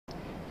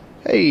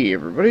Hey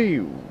everybody,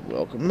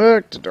 welcome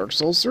back to Dark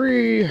Souls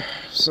 3.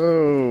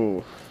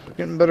 So,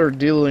 getting better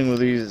dealing with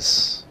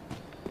these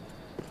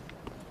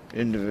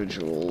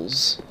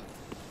individuals.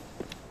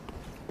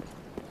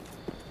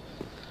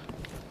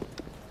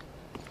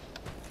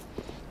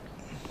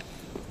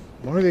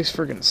 What are these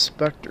friggin'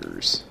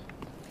 specters?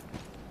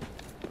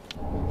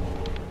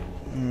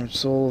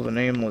 Soul of a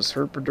nameless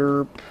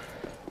herpaderp.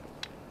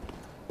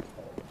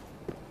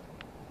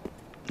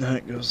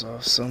 That goes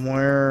off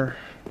somewhere.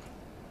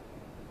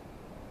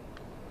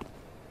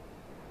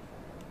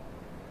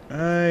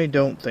 I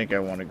don't think I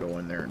want to go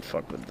in there and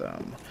fuck with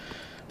them.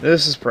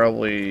 This is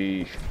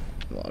probably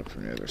locked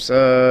from the other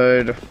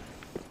side.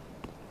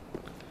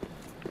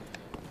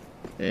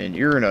 And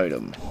you're an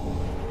item.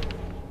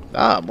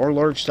 Ah, more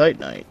large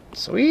titanite.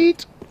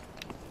 Sweet!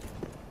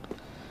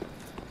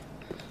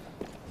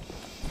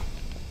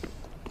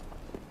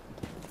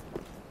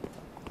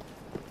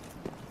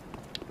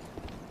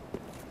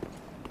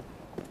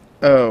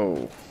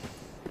 Oh.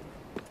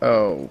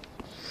 Oh.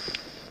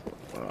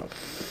 Oh,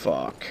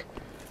 fuck.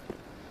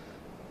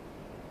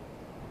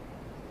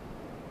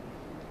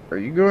 Are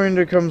you going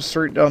to come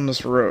straight down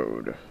this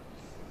road?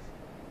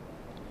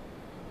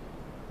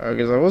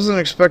 Because I wasn't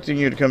expecting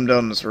you to come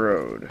down this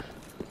road.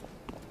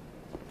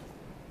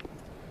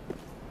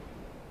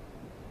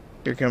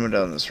 You're coming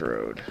down this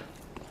road.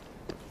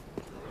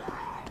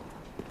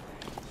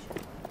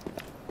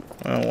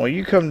 Well, while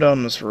you come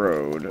down this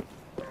road...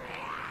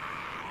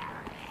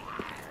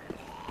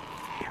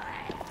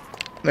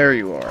 There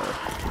you are.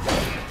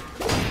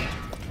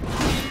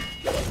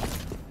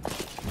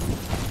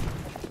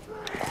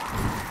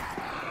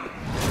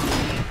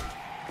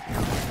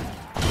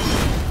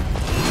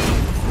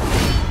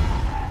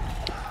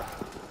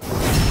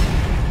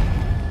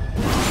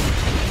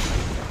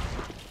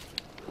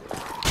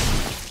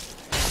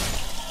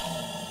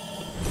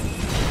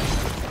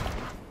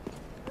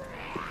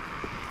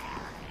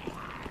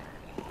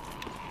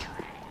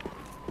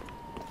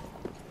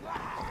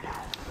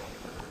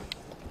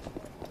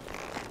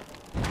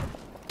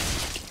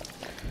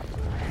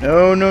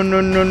 No, no,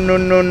 no, no, no,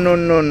 no, no,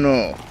 no,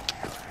 no.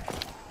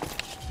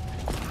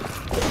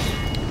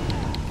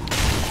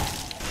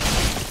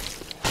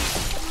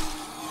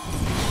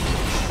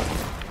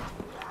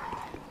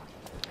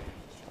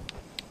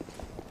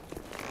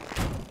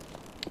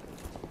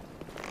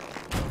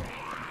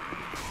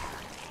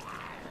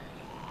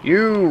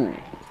 You!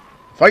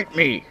 Fight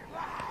me!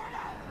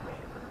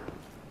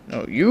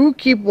 No, you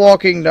keep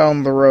walking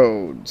down the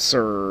road,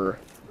 sir.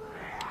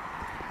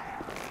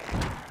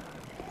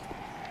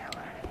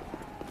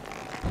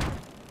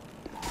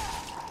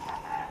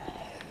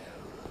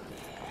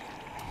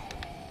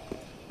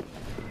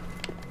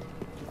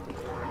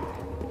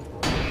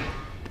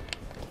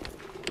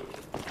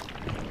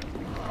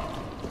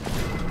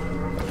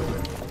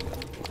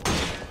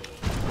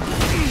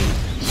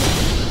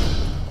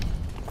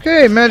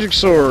 Okay, magic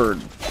sword.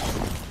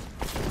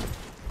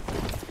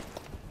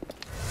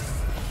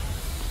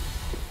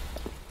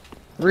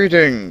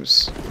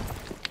 Greetings.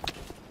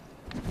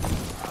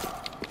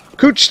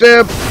 Cooch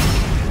stab.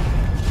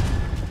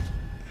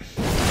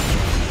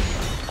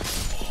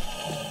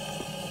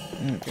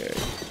 Okay.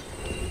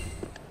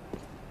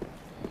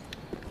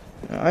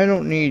 Now, I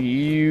don't need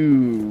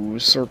you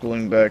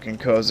circling back and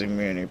causing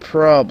me any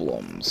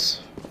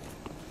problems.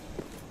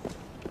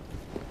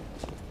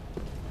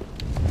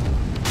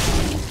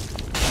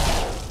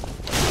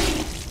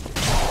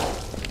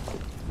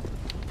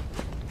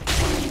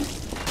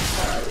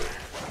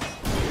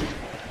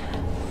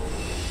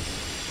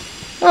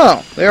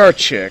 Oh, they are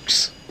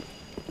chicks.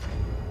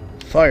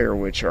 Fire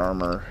witch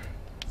armor.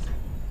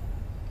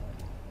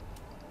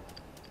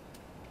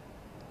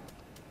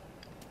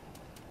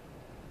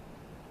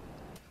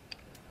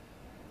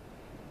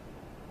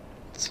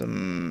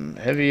 Some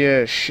heavy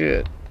ass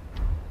shit.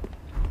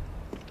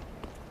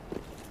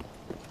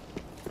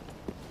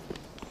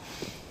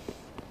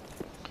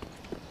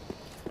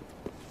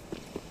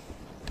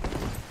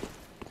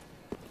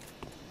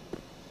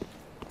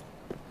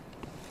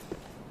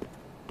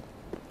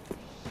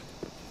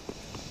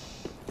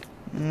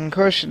 The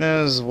question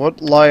is,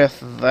 what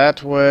lieth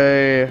that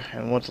way,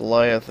 and what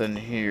lieth in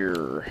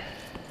here?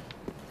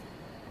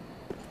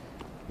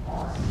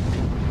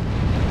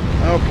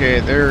 Okay,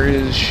 there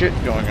is shit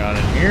going on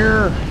in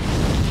here.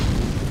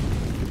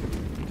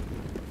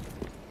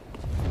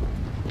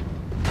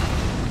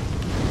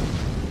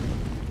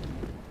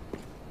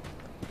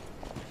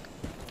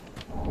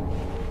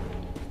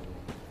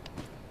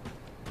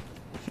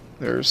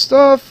 There's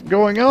stuff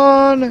going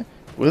on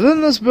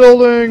within this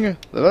building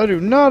that I do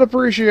not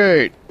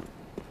appreciate.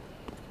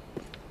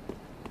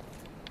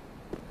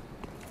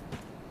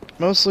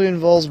 Mostly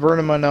involves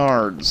burning my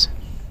nards.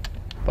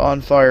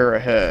 Bonfire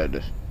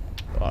ahead.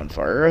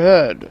 Bonfire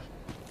ahead.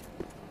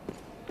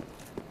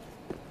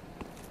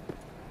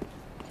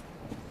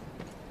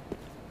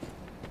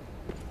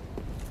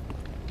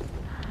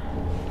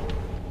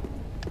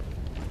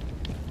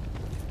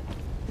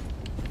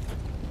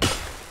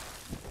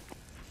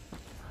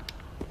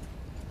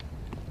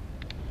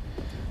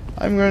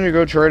 I'm going to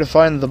go try to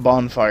find the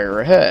bonfire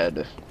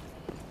ahead.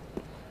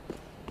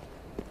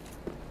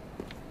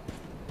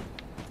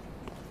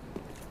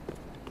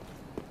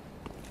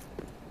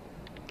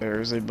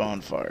 There's a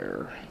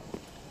bonfire.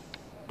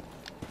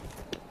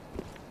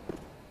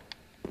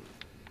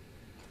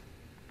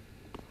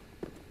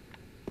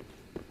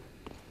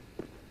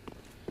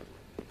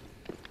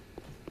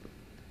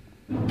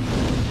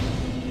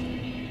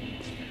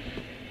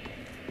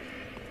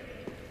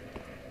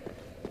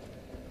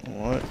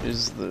 What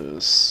is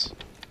this?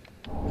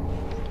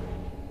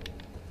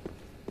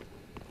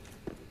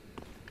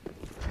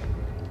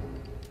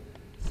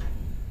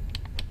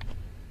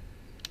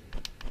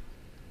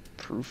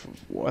 Proof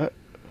of what?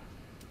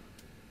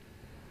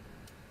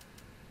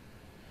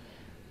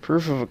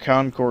 Proof of a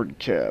Concord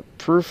cap.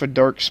 Proof a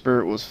dark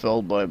spirit was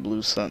felled by a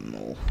blue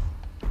sentinel.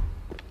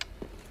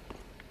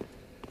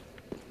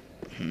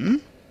 Hmm?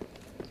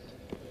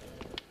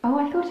 Oh,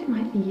 I thought it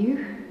might be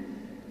you.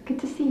 Good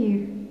to see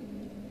you.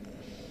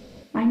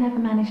 I never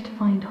managed to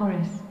find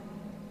Horace.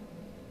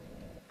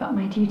 But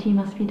my duty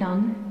must be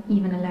done,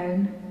 even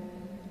alone,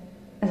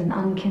 as an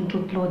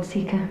unkindled Lord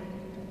Seeker.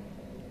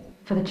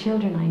 For the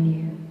children I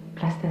knew,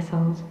 bless their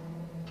souls.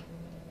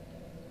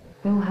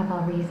 We all have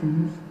our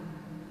reasons,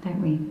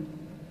 don't we?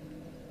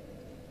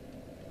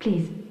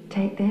 Please,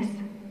 take this.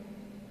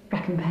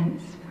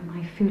 Recompense for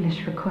my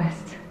foolish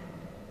request.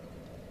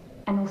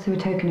 And also a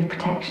token of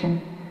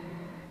protection.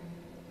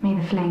 May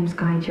the flames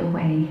guide your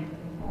way.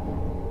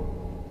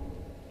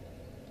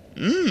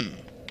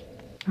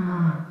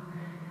 Ah,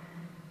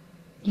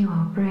 you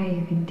are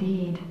brave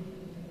indeed,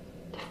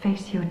 to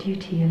face your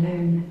duty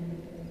alone.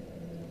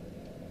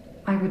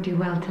 I would do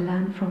well to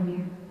learn from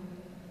you.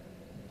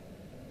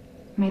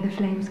 May the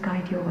flames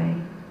guide your way.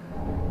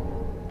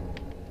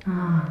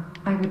 Ah,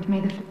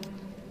 may the...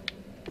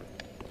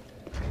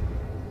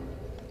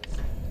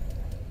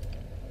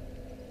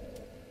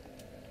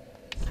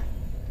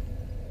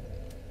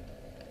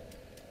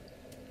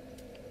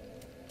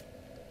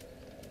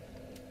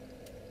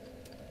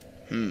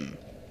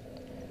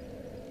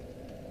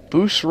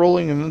 Boosts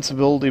rolling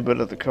invincibility,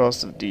 but at the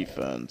cost of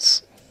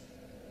defense.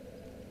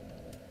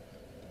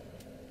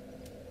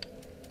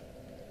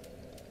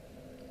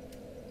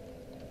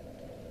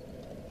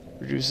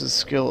 Reduces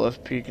skill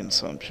FP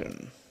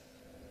consumption.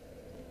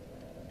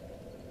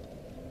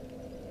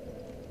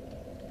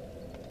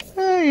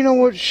 You know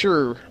what?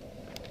 Sure.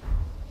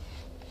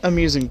 I'm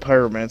using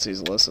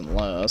pyromancies less and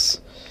less.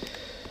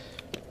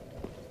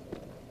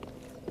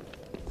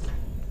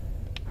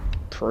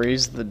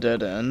 Praise the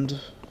dead end.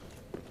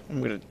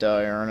 I'm gonna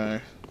die, aren't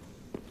I?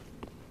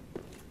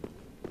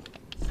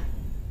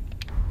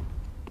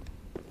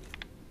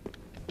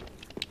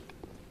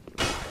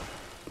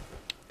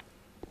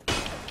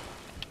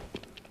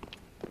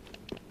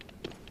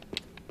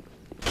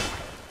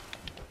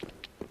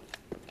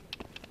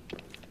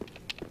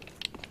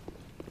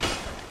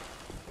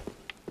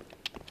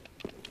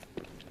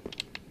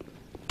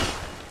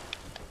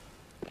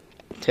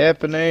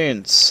 Tapping A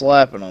and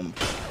slapping them.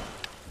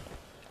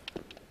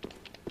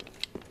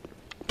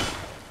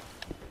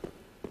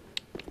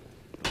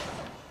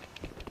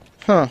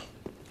 Huh.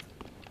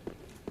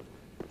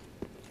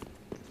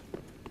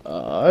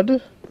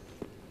 Odd.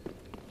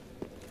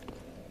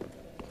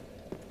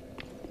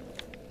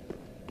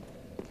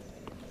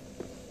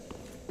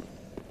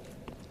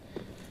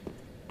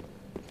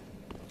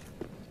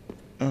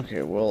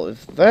 Okay, well,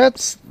 if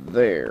that's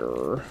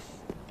there,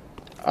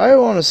 I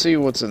want to see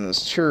what's in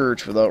this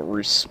church without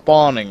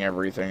respawning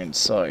everything in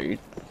sight.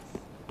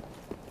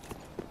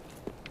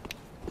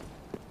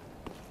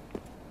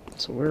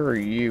 So where are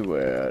you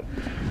at?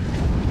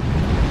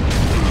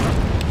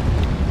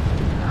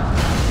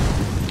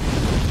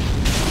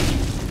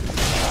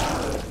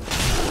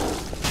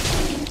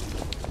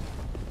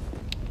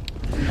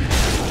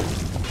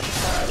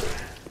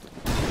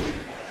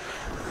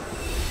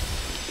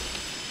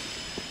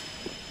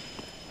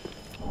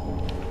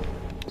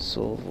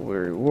 Soul of a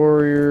Weary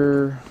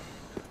Warrior.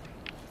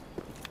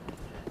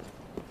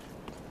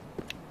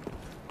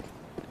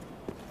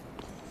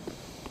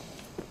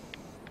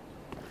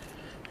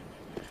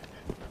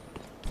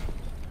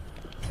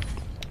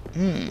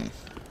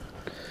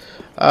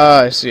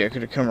 Ah, I see. I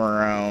could have come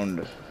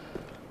around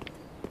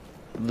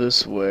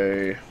this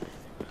way.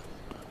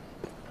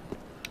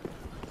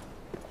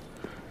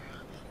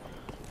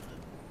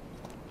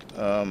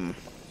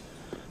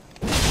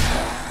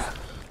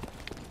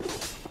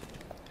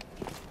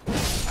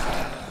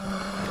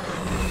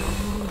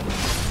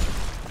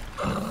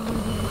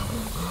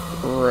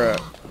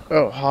 Right.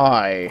 Oh,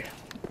 hi.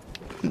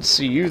 Didn't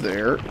see you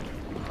there.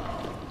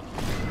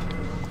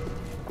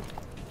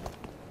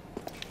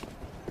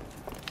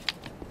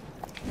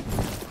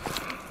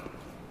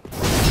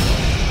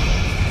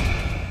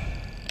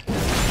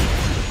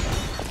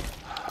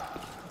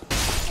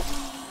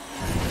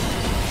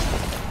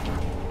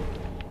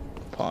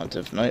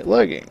 Pontiff Knight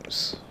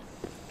leggings.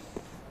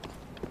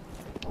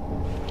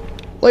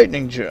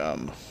 Lightning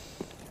gem.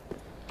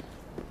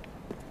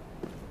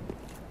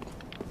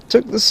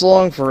 Took this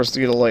long for us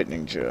to get a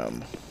lightning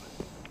gem.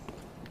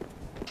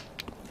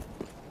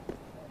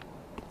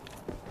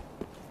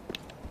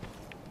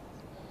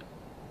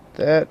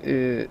 that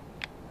is...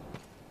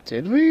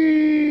 Did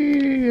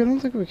we? I don't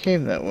think we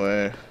came that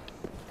way.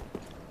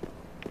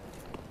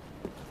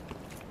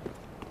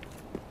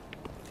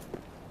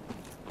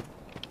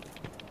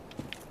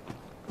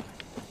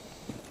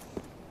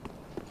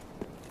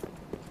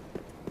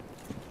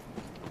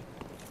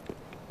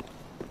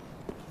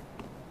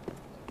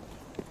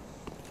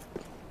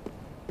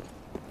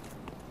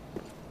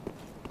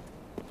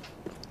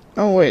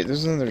 Oh wait,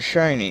 there's another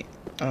shiny.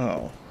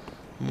 Oh.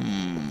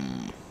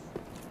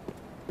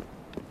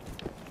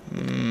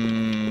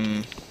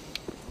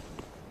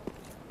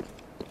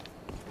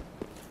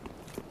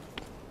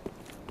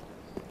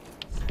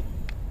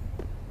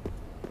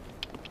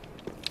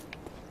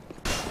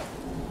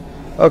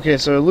 Okay,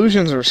 so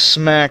illusions are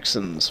smacks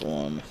in this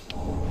one.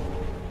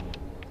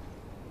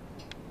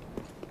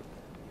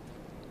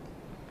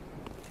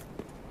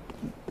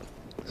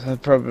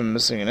 I've probably been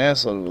missing an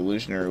assload of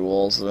illusionary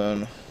walls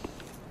then.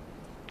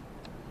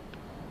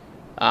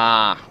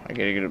 Ah, I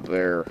gotta get up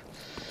there.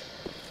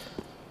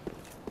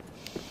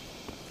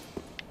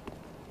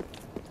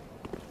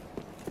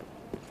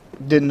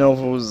 Didn't know if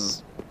it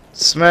was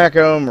smack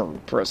 'em or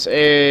press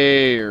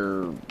A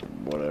or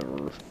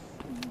whatever.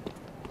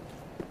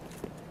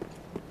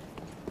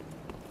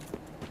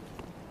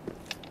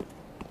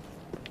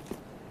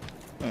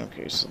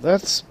 Okay, so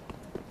that's...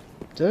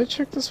 Did I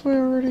check this way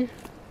already?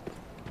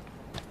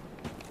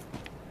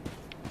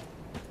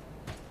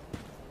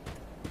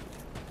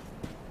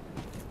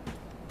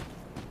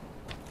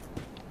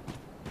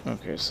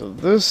 Okay, so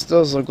this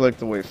does look like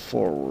the way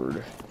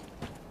forward.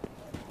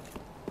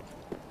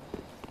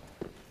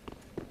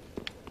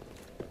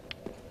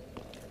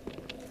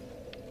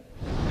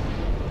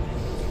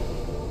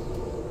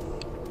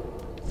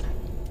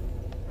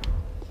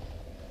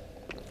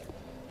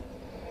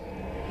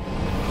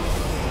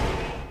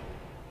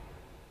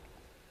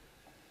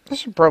 I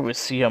should probably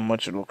see how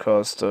much it'll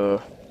cost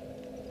to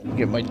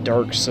get my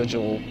dark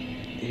sigil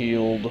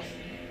healed.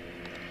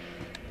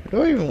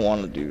 Do I even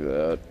want to do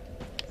that?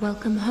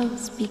 Welcome home,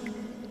 speak.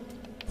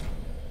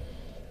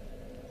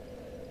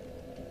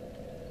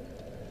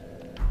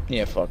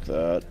 Yeah, fuck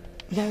that.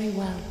 Very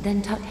well,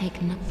 then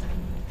Tuthaken.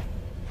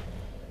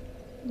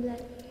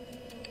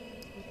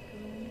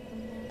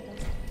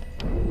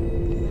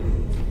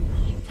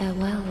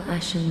 Farewell,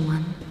 Ashen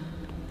One.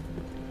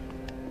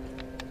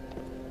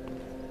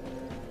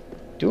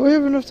 Do I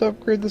have enough to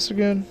upgrade this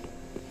again?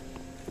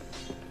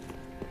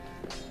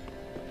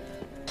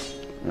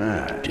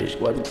 Just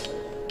one.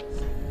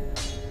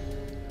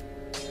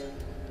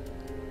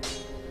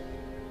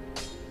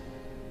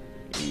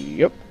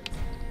 Yep.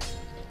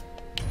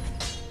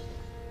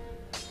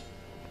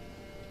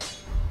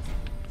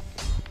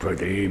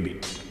 Pretty.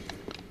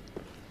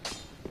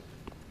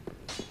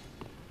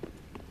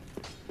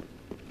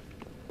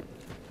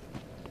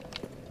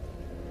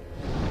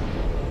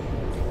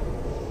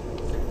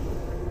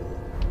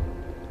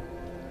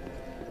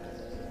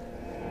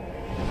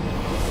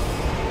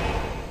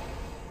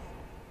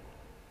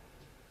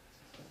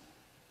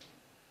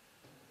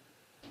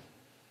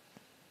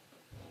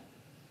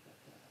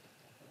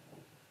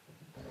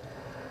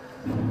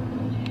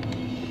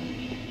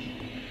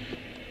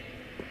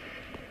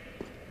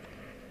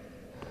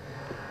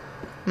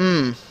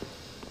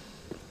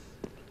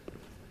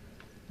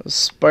 The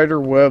spider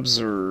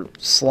webs are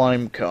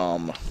slime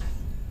cum.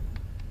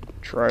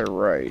 Try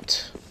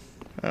right.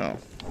 Oh.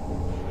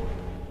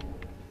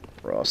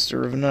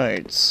 Roster of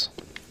knights.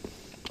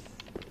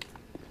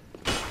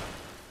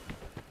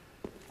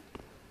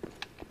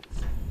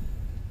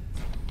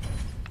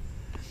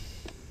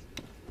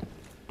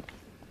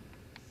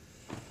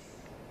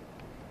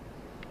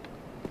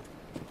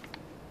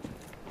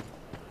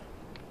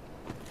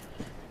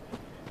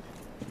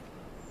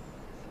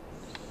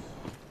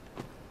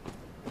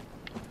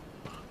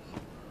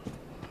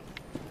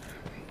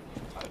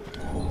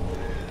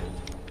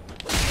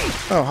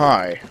 Oh,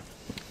 hi.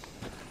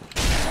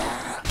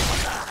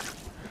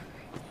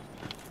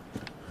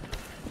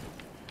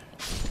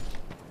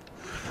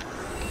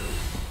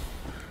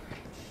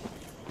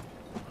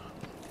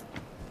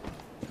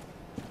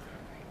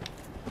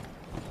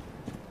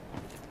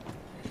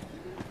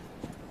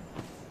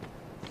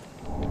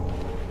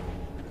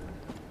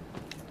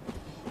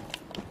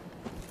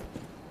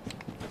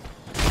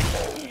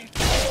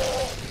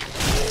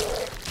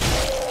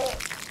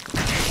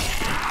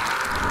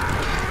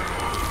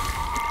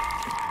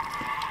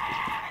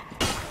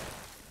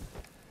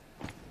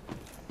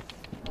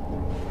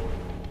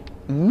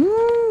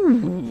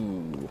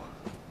 Ooh.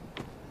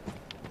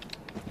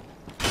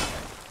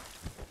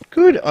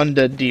 Good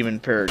undead demon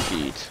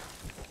parakeet.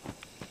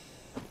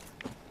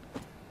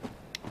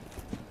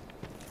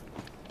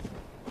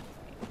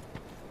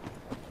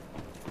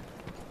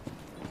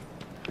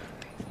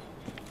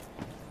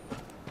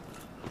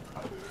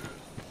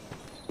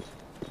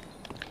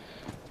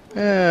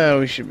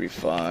 We should be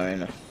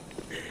fine.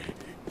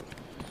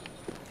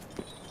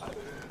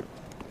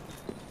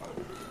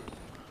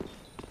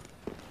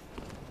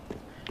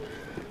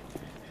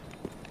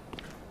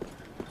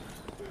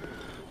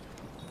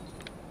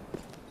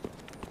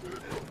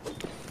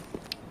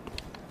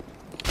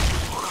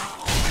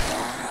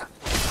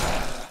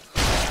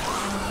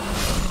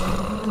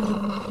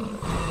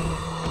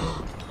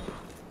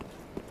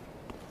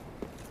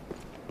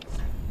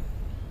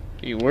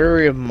 Be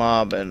wary of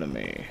mob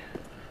enemy.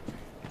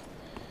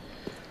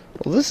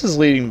 Well, this is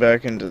leading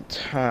back into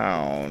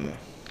town.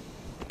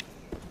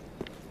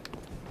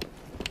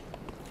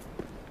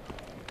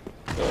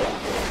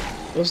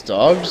 Those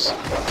dogs?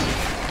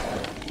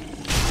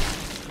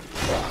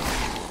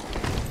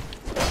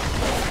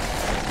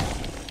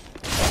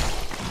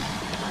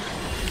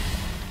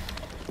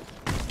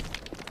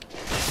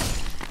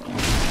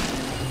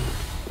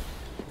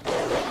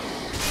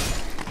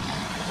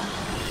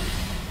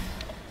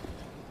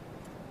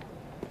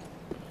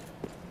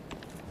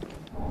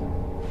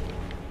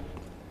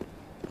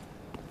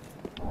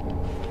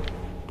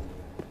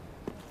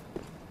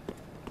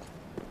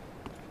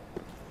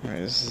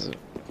 Alright, this is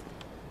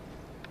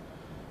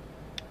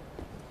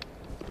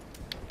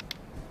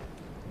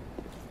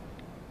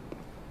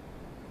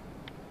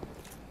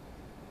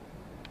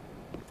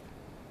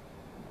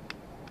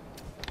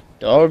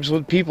dogs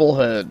with people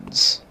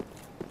heads.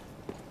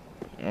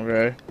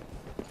 Okay.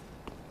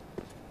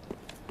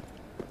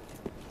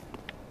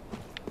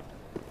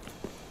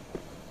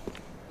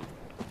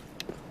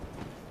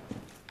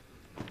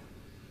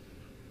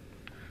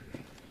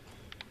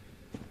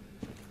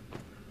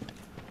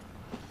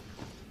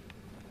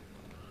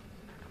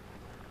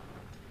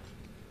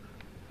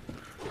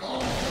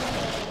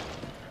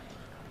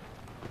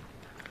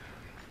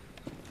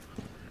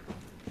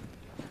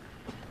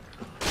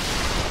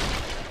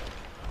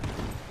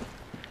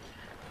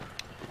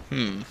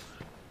 Hmm.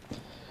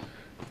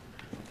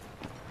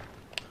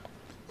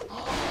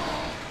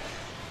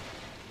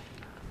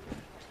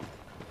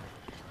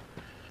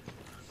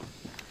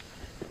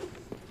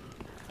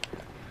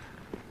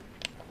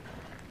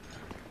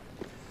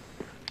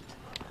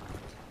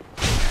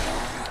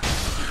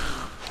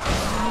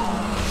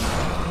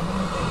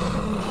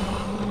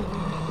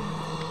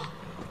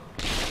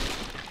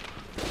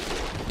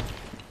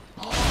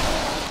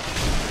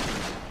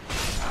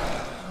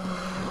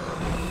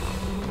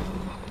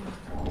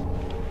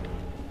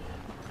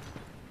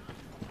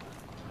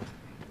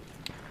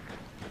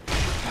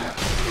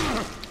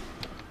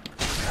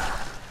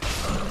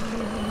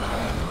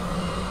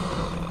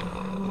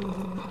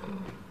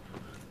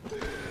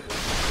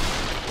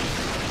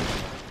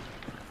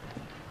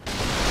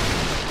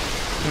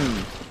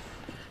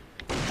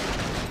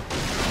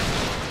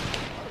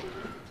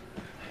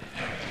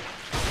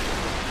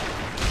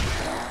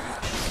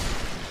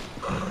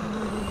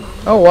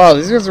 Oh wow,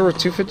 these guys are worth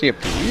 250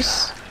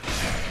 apiece?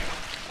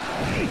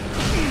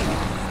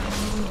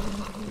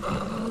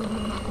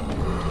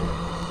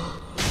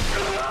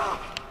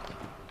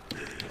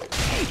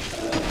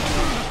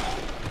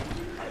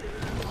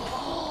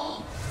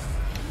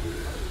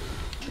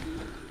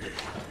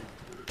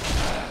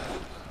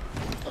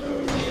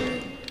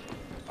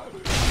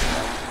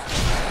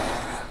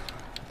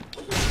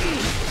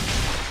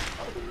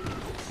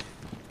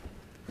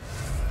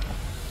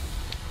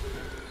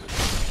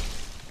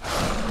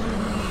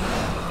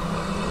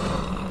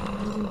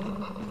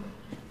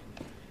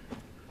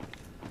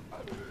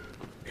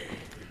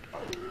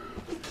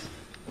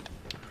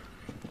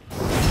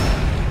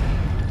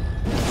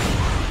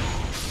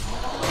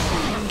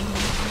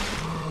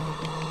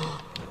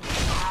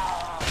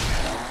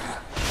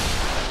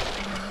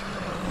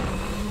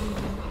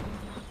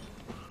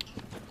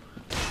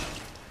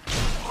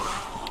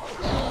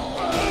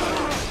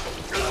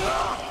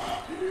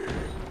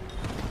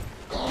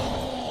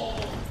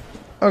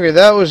 Okay,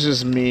 that was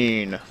just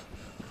mean.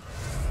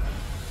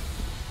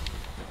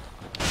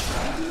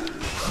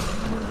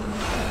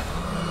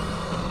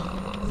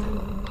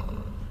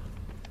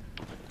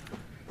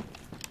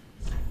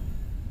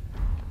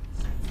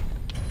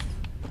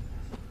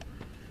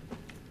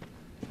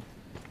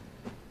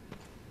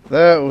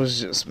 That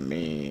was just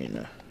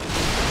mean.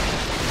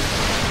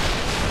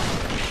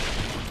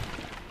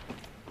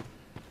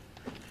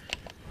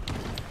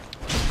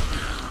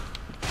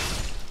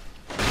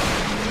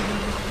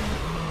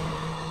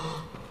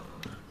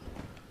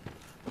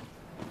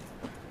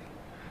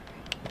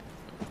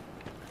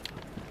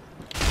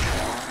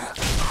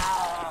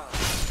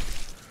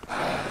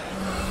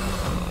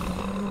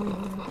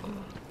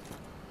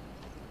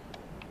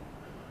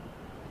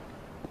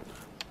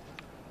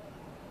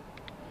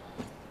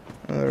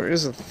 There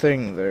is a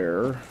thing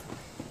there.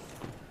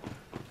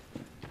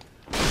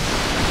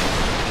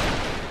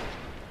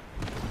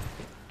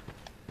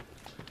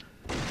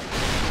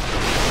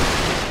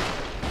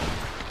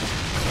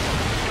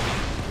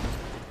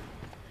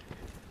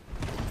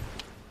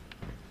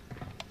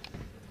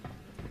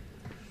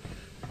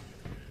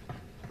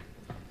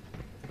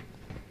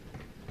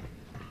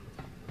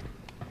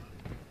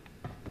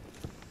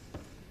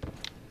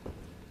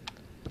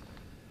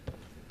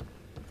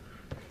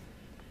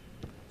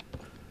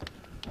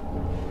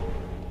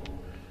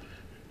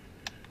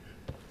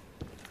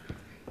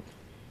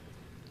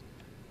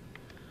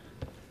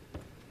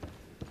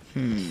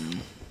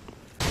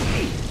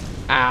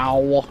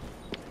 Ow.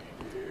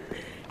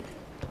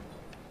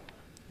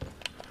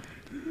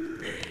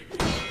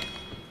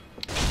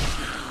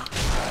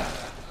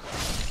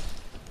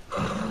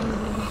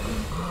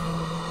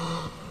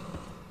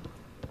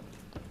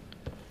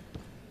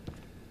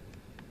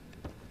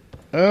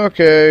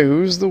 Okay,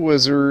 who's the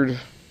wizard?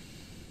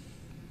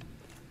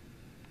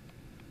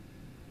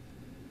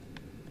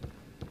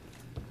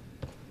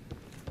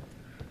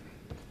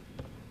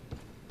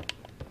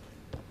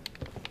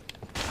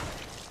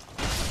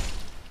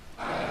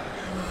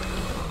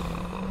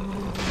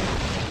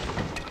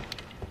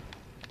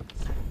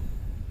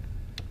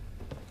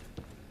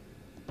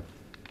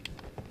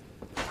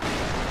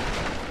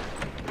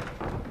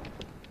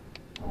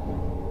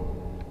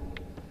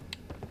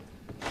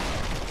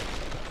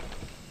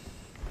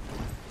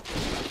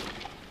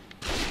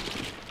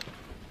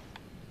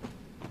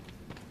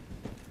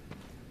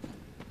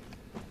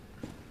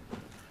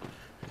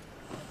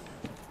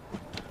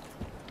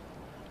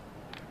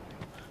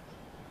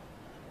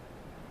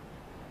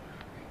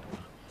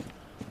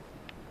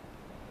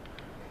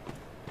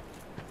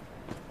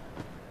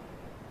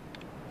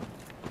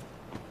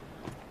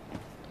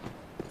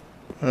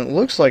 It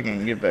looks like I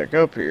can get back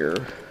up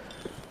here.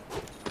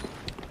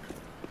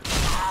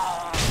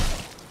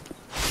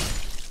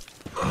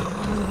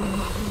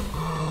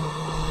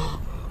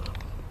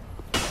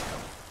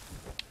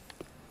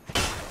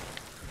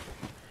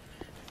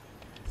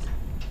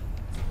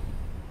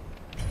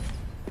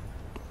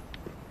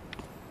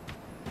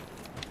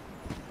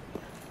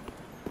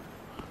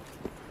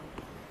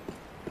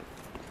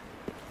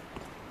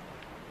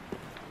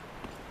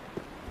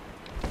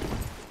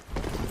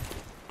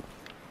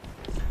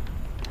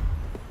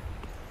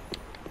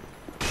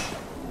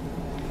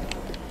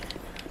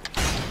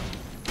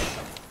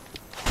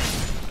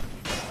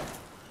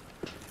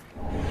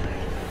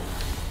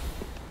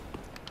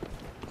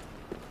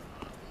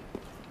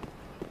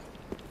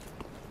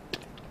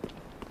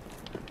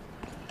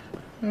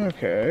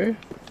 Okay.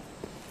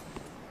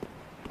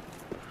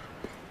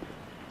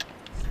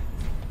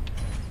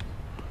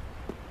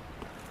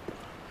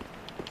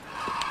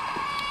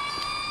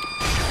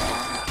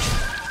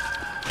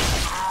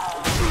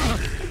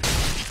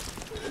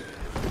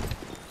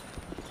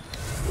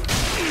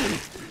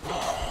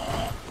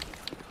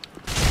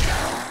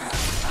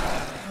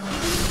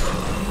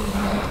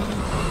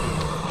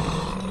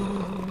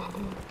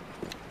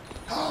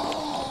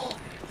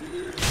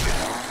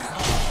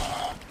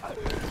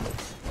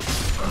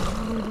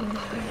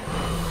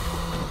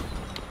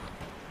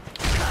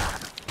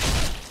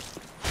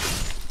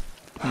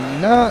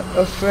 Not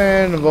a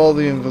fan of all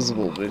the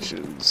invisible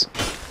bitches.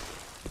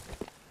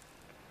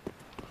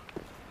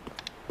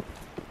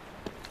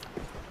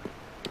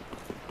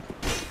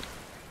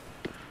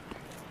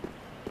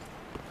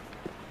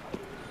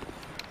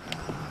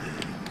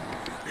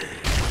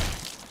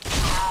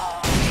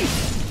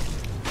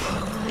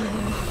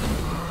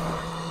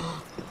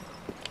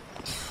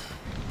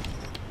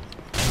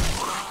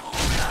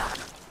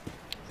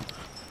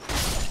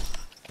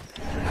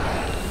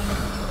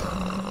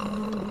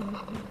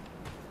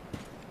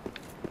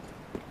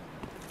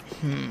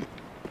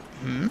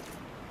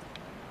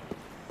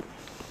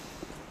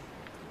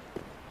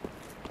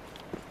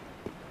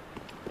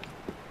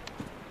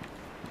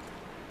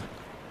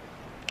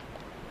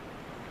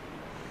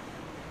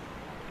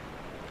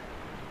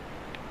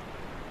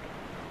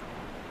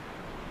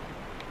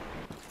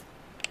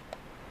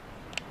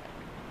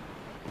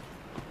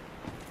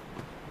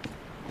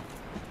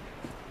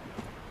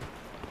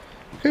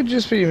 Could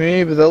just be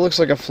me, but that looks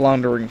like a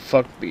floundering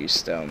fuck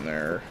beast down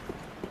there.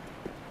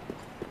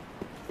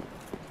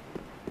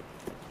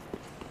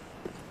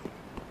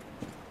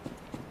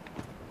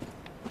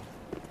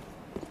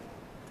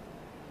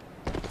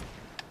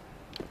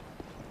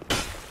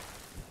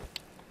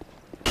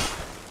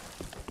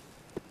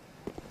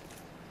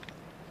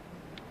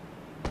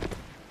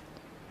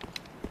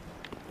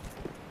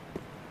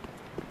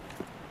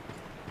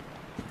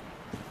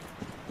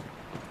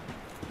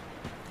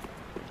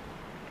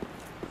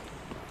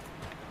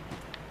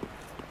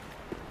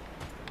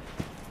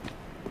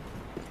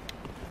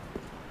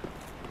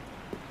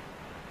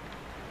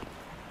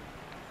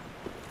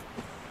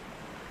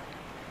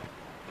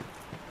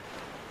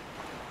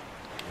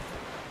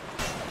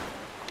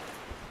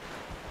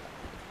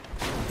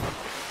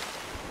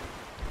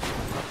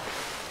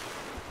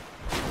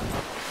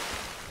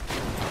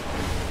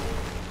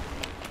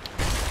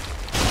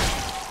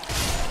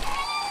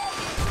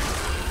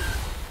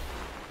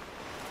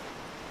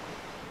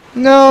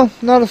 No,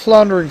 not a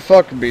floundering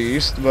fuck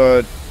beast,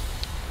 but...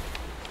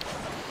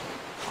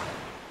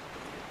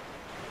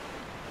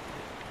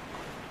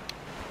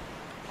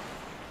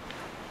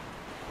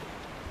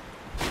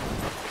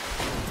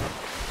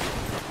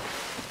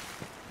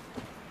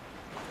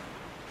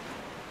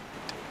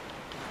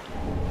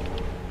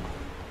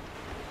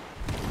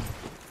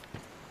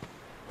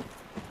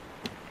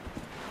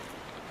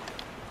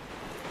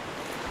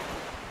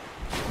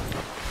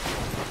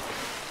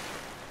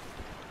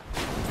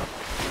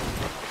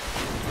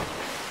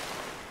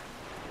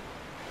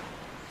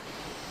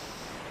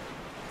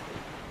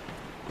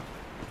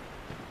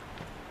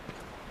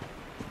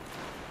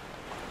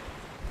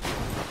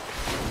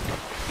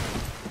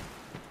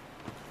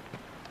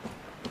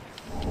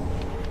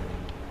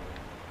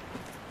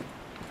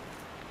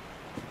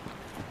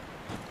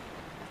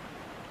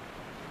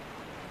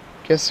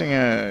 guessing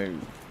I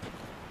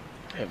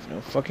have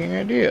no fucking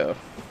idea.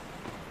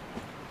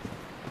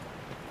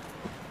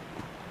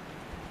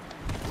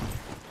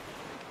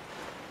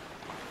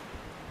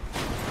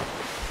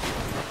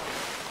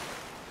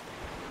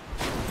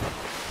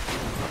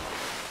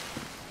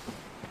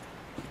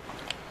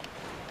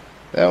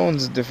 That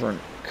one's a different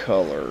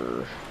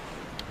color.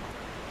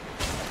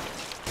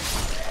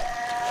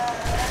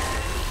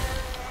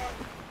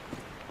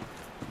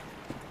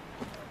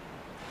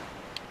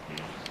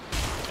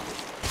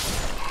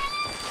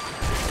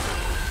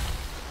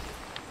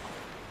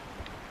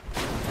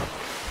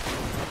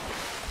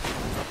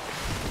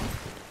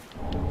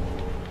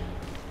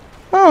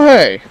 Oh,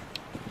 hey!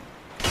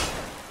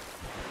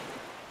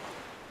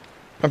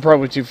 I'm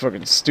probably too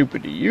fucking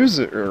stupid to use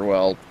it, or,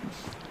 well,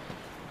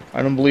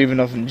 I don't believe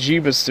enough in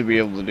Jeebus to be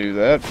able to do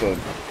that, but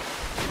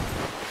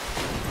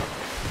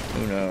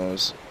who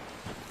knows.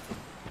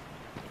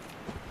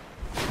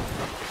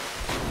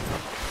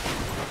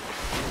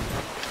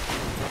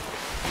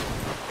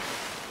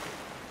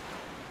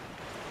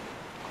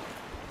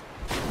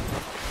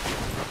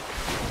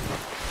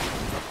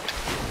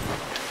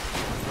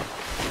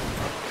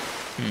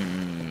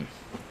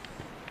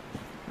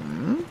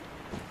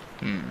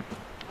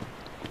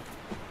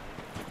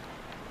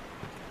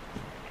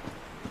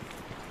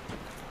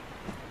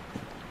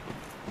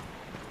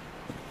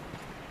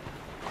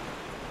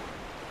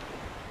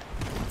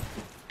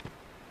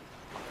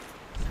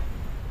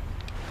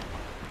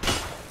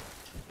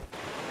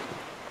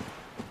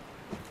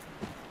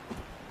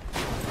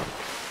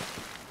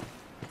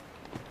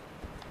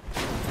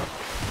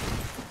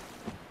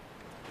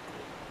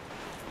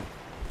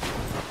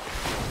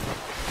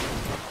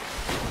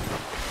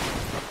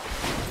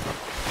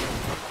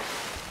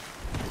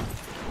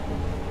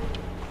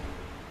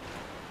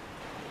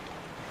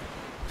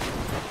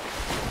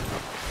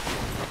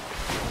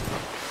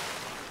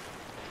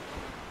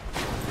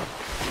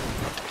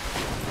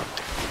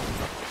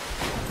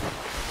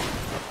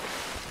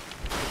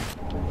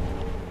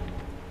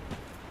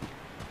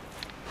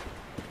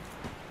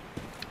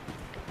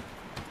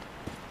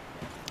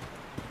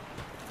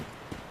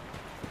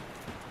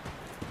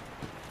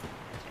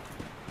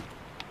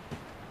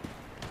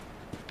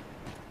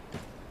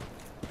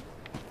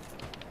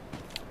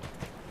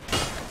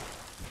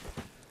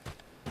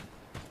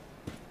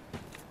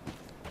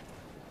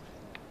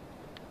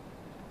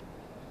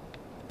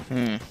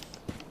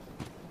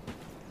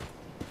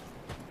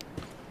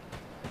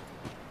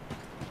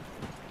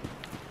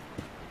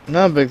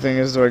 Now the big thing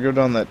is, do I go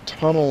down that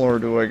tunnel or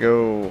do I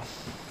go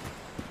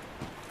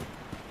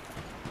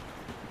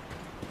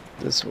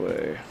this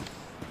way?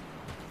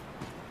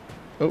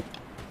 Oh,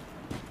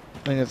 I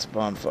think it's a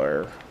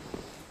bonfire.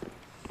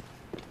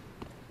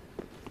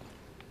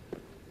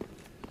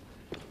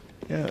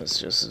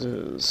 Yes, yes it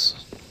is.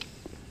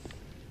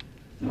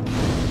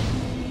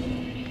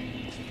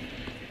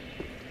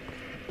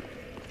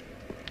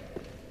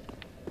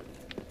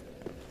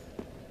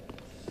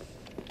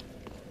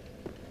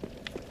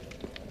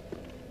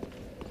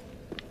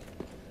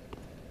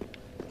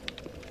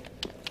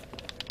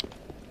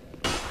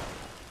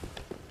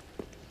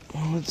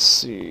 Let's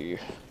see.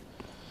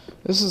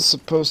 This is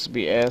supposed to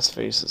be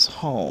Assface's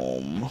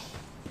home.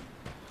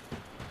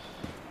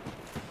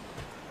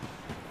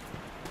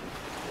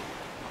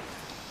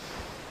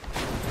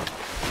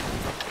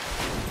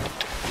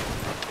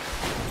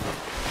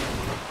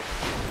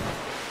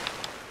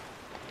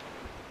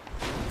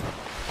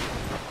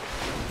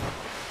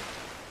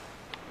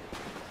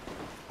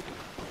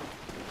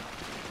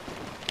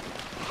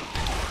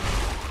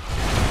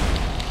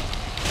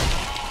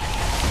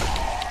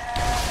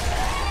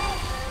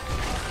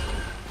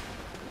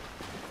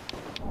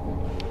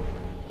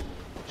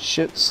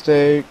 Shit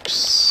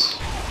steaks.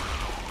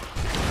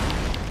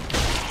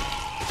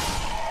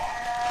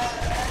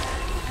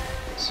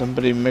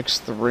 Somebody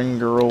mixed the ring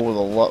girl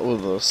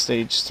with a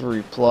stage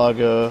 3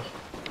 plaga.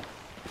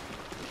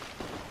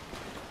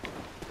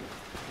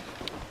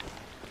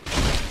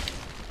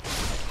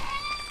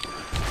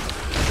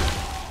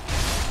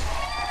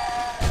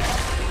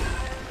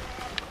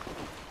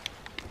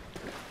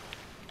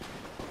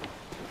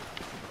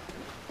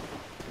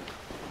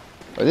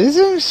 Are these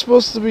things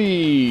supposed to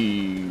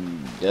be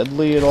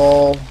deadly at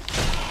all?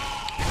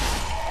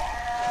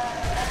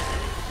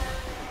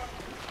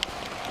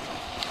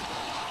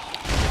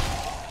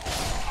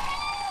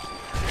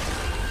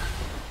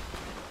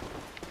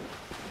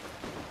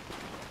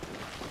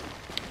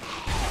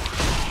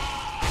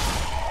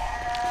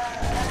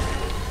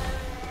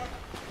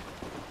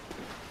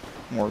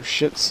 More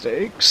shit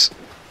steaks.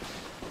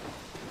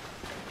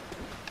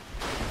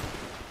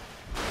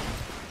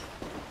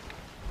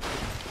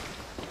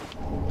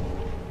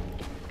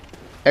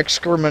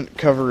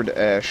 Excrement-covered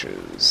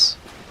ashes.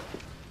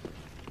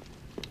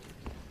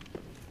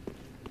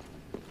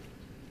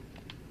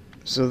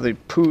 So they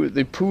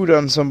pooed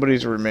on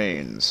somebody's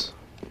remains.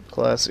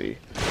 Classy.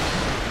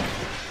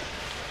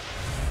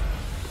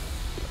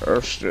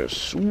 Extra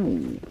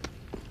soup.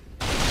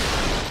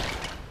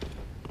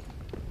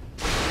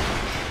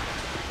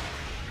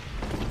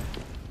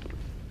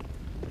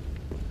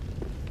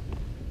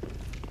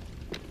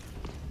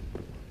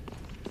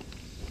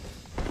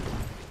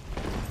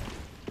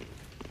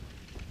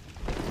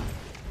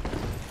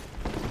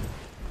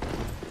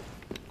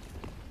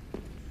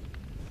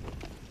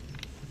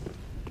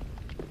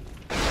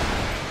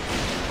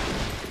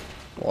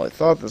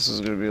 thought this was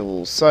going to be a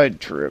little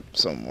side trip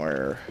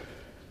somewhere.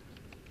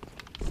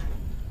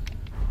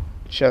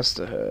 Chest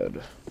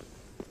ahead.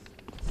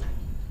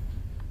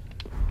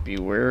 Be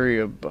wary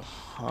of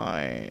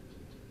behind.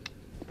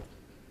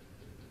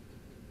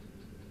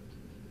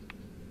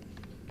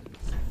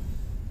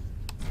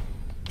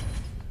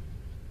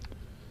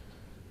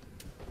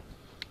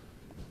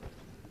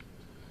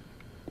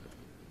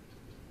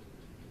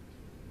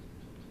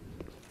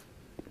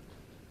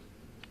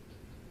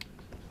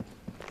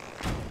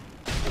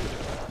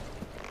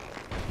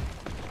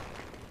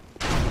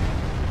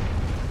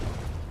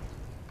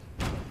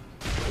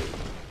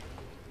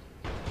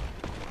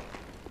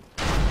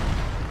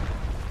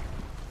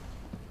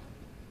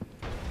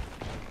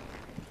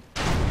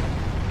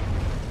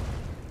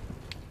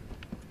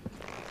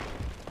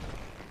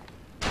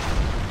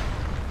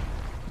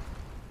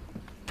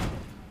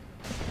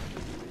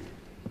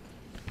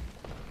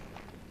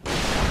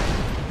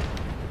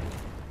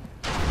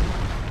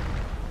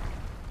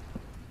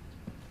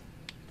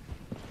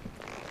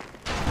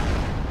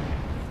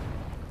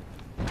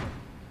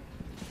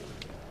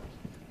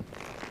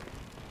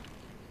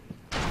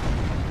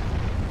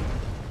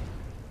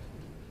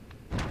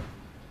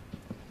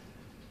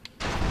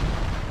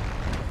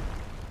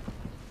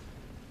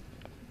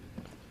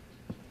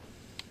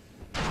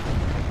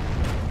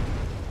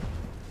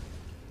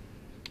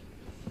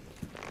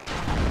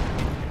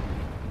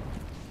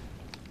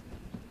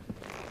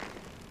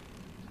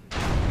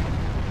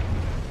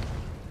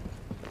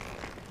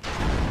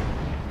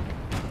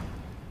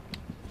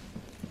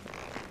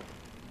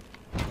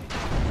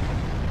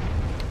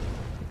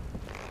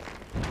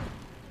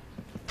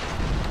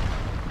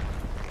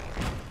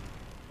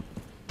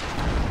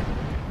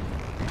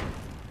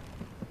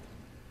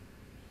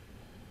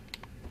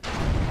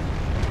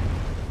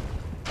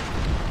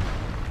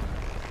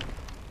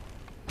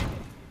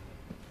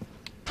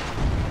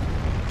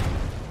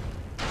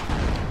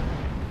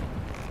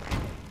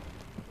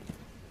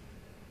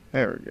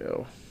 There we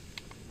go.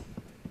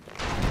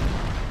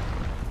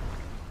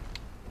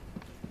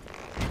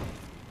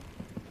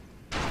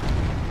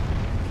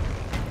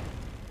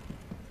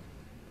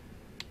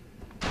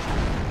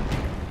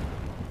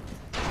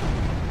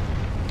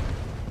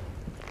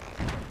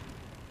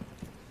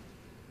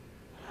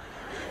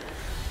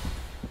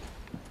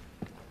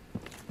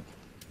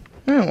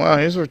 Oh, wow,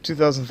 he's worth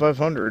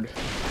 2,500.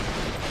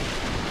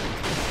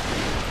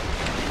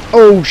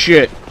 Oh,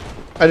 shit.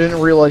 I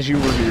didn't realize you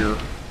were here.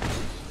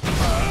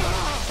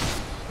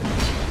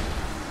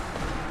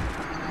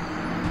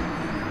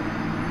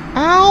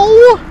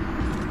 Ow!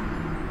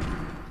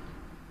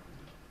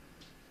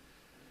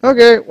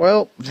 Okay,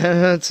 well,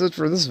 that's it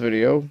for this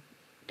video.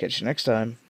 Catch you next time.